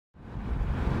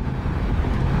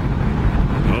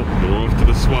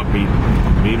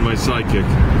sidekick.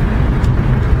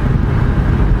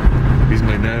 He's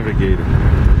my navigator.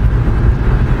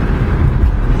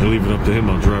 I leave it up to him.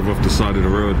 I'll drive off the side of the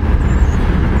road.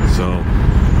 So,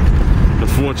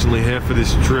 unfortunately, half of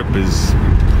this trip is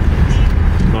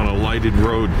on a lighted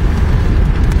road.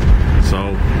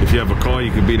 So, if you have a car,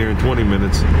 you can be there in 20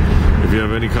 minutes. If you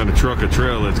have any kind of truck or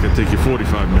trailer, it's going to take you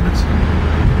 45 minutes.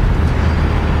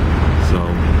 So,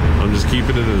 I'm just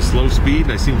keeping it at a slow speed,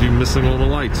 and I seem to be missing all the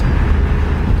lights. So,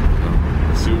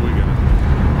 let's see what we got.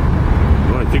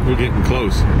 Well, I think we're getting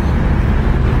close.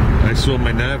 I saw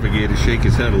my navigator shake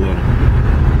his head a little.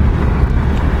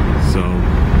 So,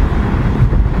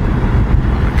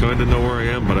 I kind of know where I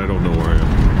am, but I don't know where I am.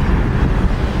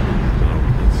 So,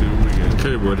 let's see what we get.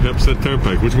 Okay, we're at Hempstead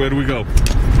Turnpike. Which way do we go?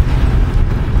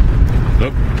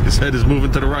 Nope, his head is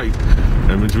moving to the right.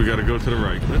 That means we got to go to the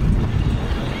right.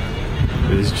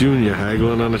 There's Junior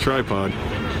haggling on a tripod.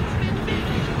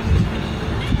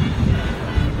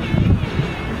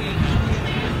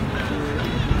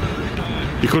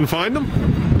 You couldn't find them?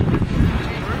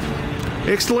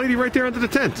 Ask the lady right there under the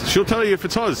tent. She'll tell you if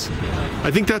it's hers.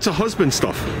 I think that's a husband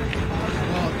stuff.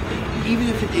 Well, even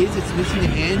if it is, it's missing the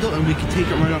handle, and we can take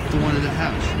it right off the one in the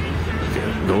house.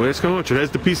 Okay, go ask her. It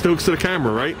has the piece that hooks to the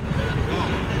camera, right?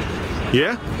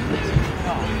 Yeah?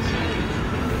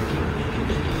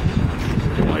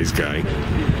 Wise guy.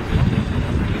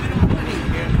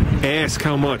 Ask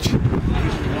how much.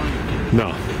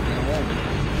 No.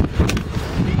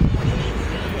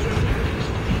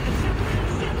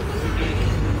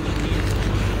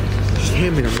 Just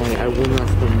hand me the money. I will not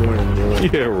spend more than more.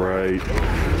 Yeah, right.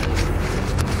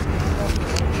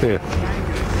 Yeah.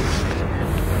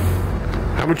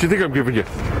 How much you think I'm giving you?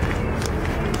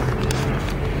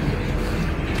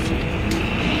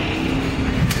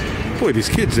 Boy, these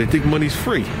kids, they think money's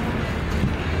free.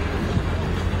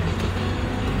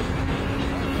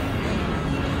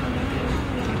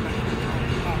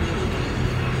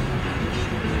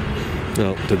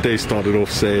 Well, the day started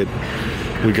off sad.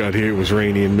 We got here, it was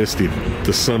rainy and misty.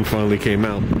 The sun finally came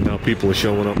out. Now people are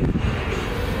showing up.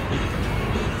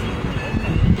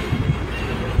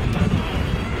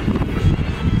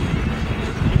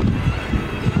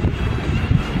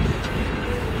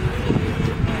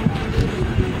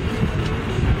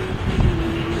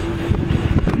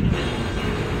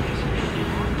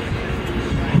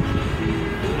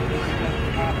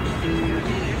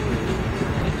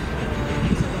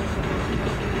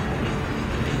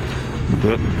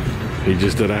 Yep, he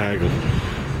just did a haggle.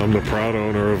 I'm the proud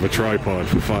owner of a tripod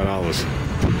for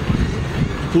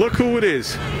 $5. Look who it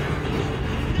is.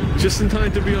 Just in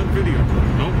time to be on video.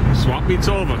 Oh, swap meet's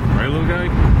over. Right, little guy?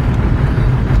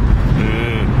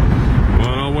 Yeah. We're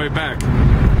on our way back.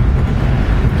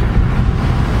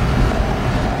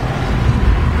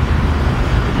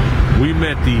 We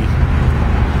met the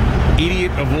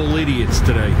idiot of all idiots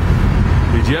today.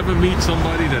 Did you ever meet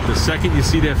somebody that the second you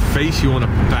see their face, you want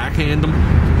to backhand them?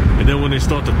 And then when they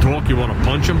start to talk, you want to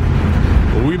punch them?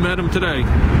 Well, we met him today.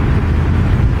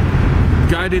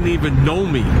 The guy didn't even know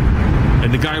me.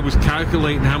 And the guy was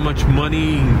calculating how much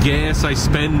money and gas I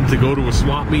spend to go to a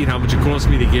swap meet, how much it costs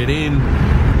me to get in,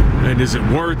 and is it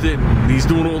worth it? And he's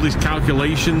doing all these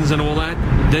calculations and all that.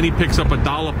 Then he picks up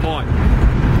 $1 part.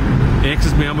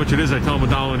 Asks me how much it is. I tell him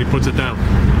 $1 and he puts it down.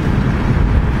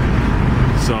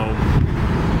 So...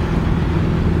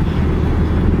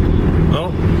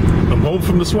 well, I'm home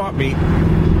from the swap meet.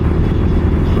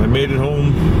 I made it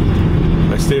home.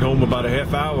 I stayed home about a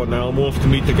half hour. Now I'm off to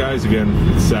meet the guys again.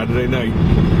 It's Saturday night.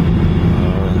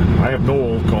 I have no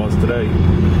old cars today.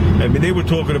 I mean, they were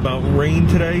talking about rain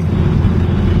today.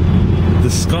 The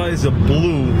skies are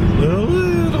blue.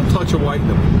 Don't touch a white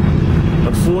them.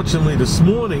 Unfortunately, this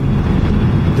morning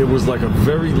there was like a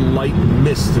very light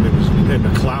mist, and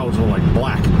the clouds were like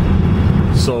black.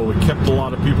 So it kept a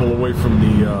lot of people away from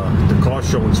the car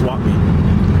show and swap meet.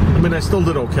 I mean, I still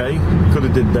did okay. Could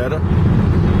have did better.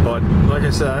 But like I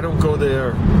said, I don't go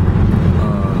there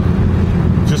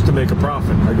just to make a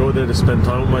profit. I go there to spend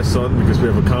time with my son because we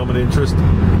have a common interest.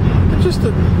 And just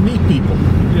to meet people.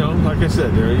 You know, like I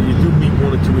said, you do meet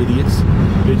one or two idiots.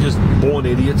 They're just born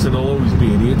idiots and they'll always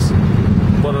be idiots.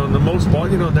 But on the most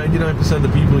part, you know, 99% of the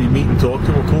people you meet and talk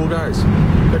to are cool guys.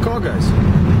 They're car guys.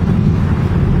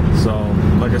 So,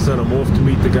 like I said, I'm off to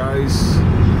meet the guys.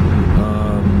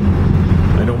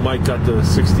 I know Mike got the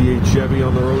 68 Chevy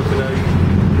on the road today,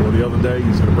 or the other day.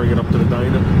 He's going to bring it up to the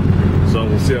diner. So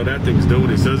we'll see how that thing's doing.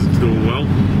 He says it's doing well.